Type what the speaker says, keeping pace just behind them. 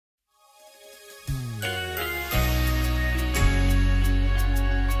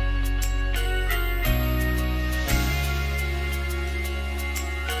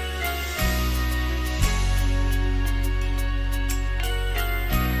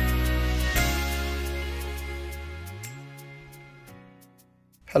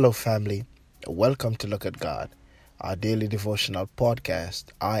Hello, family. Welcome to Look at God, our daily devotional podcast.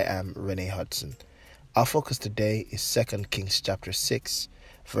 I am Renee Hudson. Our focus today is 2 Kings chapter 6,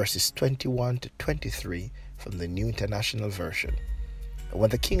 verses 21 to 23 from the New International Version. When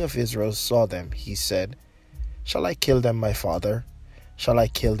the king of Israel saw them, he said, "Shall I kill them, my father? Shall I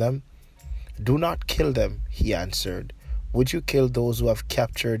kill them?" "Do not kill them," he answered. "Would you kill those who have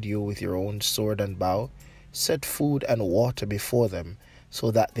captured you with your own sword and bow? Set food and water before them, so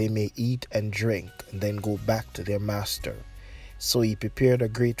that they may eat and drink, and then go back to their master." So he prepared a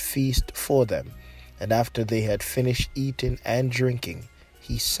great feast for them, and after they had finished eating and drinking,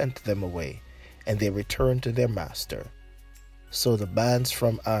 he sent them away, and they returned to their master. So the bands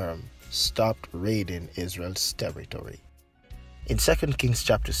from Aram stopped raiding Israel's territory. In 2 Kings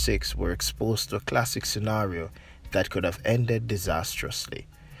chapter 6, we're exposed to a classic scenario that could have ended disastrously.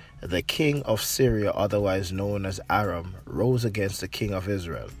 The king of Syria, otherwise known as Aram, rose against the king of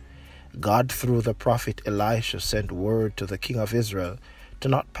Israel. God, through the prophet Elisha, sent word to the king of Israel to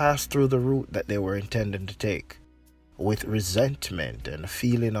not pass through the route that they were intending to take. With resentment and a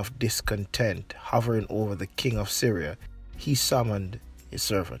feeling of discontent hovering over the king of Syria, he summoned his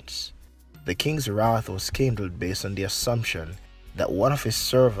servants. The king's wrath was kindled based on the assumption that one of his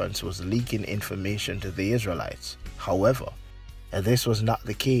servants was leaking information to the Israelites. However, this was not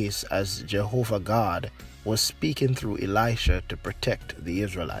the case, as Jehovah God was speaking through Elisha to protect the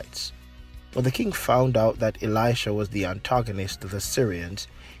Israelites. When the king found out that Elisha was the antagonist of the Syrians,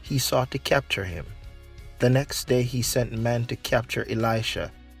 he sought to capture him. The next day he sent men to capture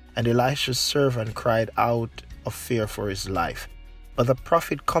Elisha, and Elisha's servant cried out of fear for his life. But the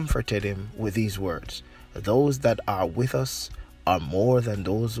prophet comforted him with these words, "Those that are with us are more than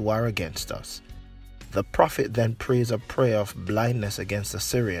those who are against us." The prophet then prays a prayer of blindness against the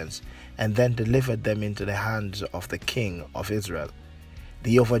Syrians, and then delivered them into the hands of the king of Israel.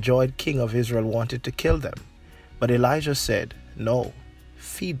 The overjoyed king of Israel wanted to kill them, but Elijah said, "No,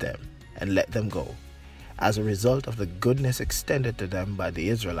 feed them and let them go." As a result of the goodness extended to them by the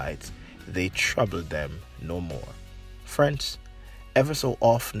Israelites, they troubled them no more. Friends, ever so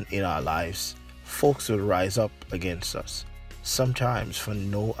often in our lives, folks will rise up against us, sometimes for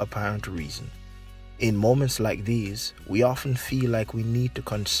no apparent reason. In moments like these, we often feel like we need to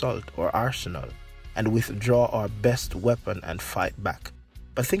consult our arsenal and withdraw our best weapon and fight back.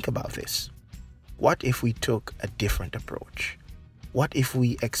 But think about this. What if we took a different approach? What if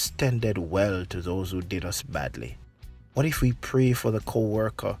we extended well to those who did us badly? What if we pray for the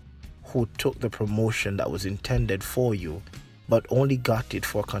co-worker who took the promotion that was intended for you, but only got it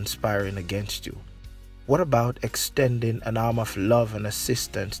for conspiring against you? What about extending an arm of love and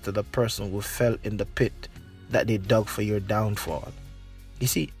assistance to the person who fell in the pit that they dug for your downfall? You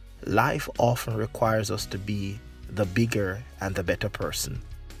see, life often requires us to be the bigger and the better person.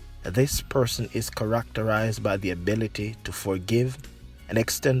 This person is characterized by the ability to forgive and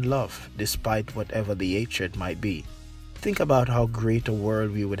extend love despite whatever the hatred might be. Think about how great a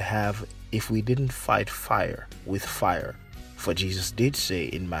world we would have if we didn't fight fire with fire. For Jesus did say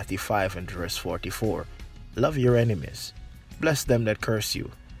in Matthew 5 and verse 44, "Love your enemies, bless them that curse you,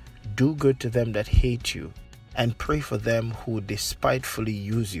 do good to them that hate you, and pray for them who despitefully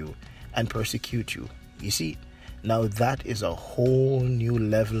use you and persecute you." You see, now that is a whole new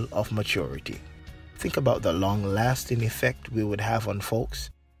level of maturity. Think about the long-lasting effect we would have on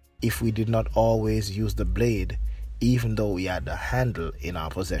folks if we did not always use the blade, even though we had the handle in our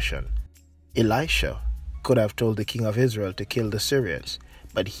possession. Elisha could have told the king of Israel to kill the Syrians,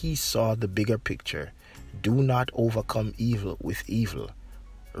 but he saw the bigger picture. Do not overcome evil with evil.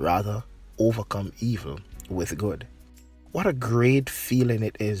 Rather, overcome evil with good. What a great feeling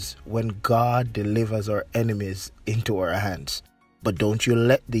it is when God delivers our enemies into our hands. But don't you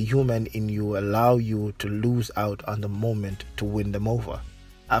let the human in you allow you to lose out on the moment to win them over.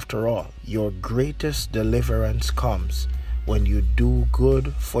 After all, your greatest deliverance comes when you do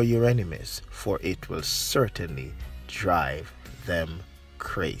good for your enemies, for it will certainly drive them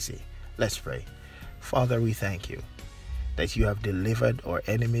crazy. Let's pray. Father, we thank you that you have delivered our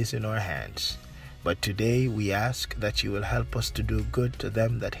enemies in our hands. But today we ask that you will help us to do good to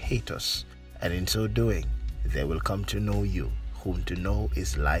them that hate us, and in so doing, they will come to know you, whom to know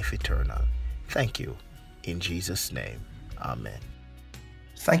is life eternal. Thank you. In Jesus' name, amen.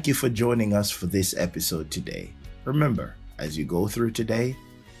 Thank you for joining us for this episode today. Remember, as you go through today,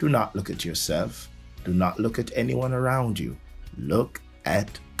 do not look at yourself. Do not look at anyone around you. Look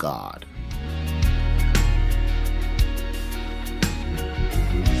at God.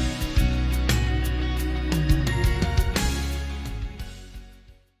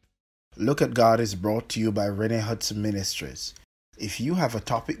 Look at God is brought to you by Renee Hudson Ministries. If you have a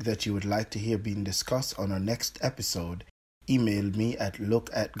topic that you would like to hear being discussed on our next episode, email me at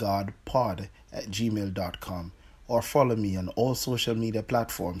lookatgodpod@gmail.com or follow me on all social media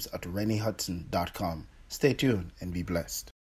platforms at renniehudson.com. Stay tuned and be blessed.